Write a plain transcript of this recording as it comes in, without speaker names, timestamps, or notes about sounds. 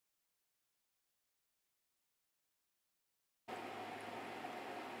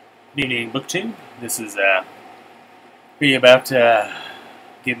Good evening, BookTube. This is a video about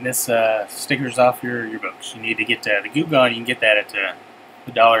getting this stickers off your books. You need to get the Goo Gone. You can get that at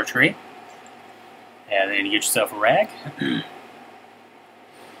the Dollar Tree. And then you get yourself a rag. And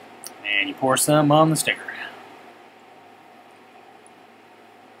you pour some on the sticker.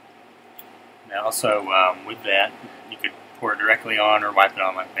 Now also, with that, you could pour it directly on or wipe it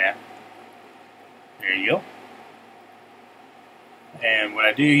on like that. There you go. And what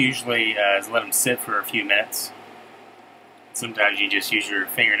I do usually is let them sit for a few minutes. Sometimes you just use your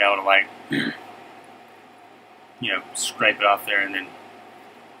fingernail to, like, scrape it off there and then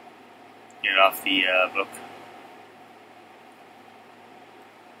get it off the book.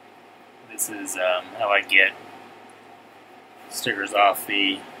 This is how I get stickers off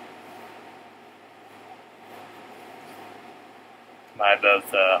my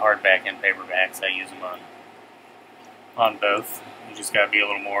both hardback and paperbacks. I use them on both. You just got to be a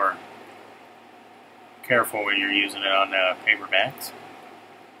little more careful when you're using it on paperbacks.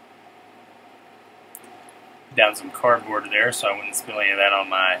 Down some cardboard there so I wouldn't spill any of that on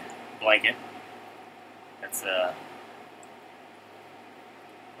my blanket. That's a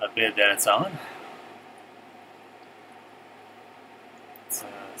bid that it's on. Let's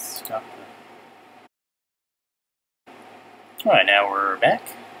stop. Alright, now we're back.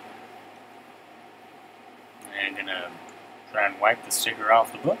 And I'm going to try and wipe the sticker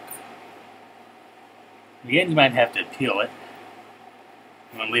off the book. Again, you might have to peel it.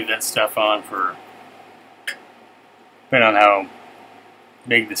 I'm going to leave that stuff on for, depending on how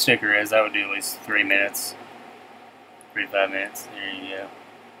big the sticker is, I would do at least 3 minutes, 3 to 5 minutes. There you go.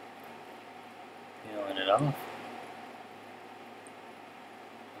 Peeling it off.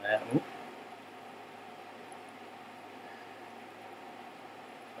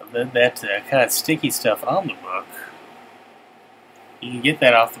 That kind of sticky stuff on the book, you can get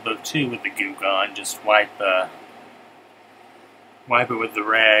that off the book too with the Goo Gone. Just wipe it with the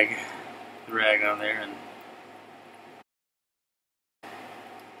rag on there. And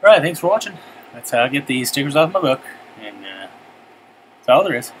alright, thanks for watching. That's how I get these stickers off my book, and that's all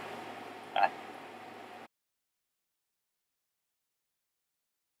there is.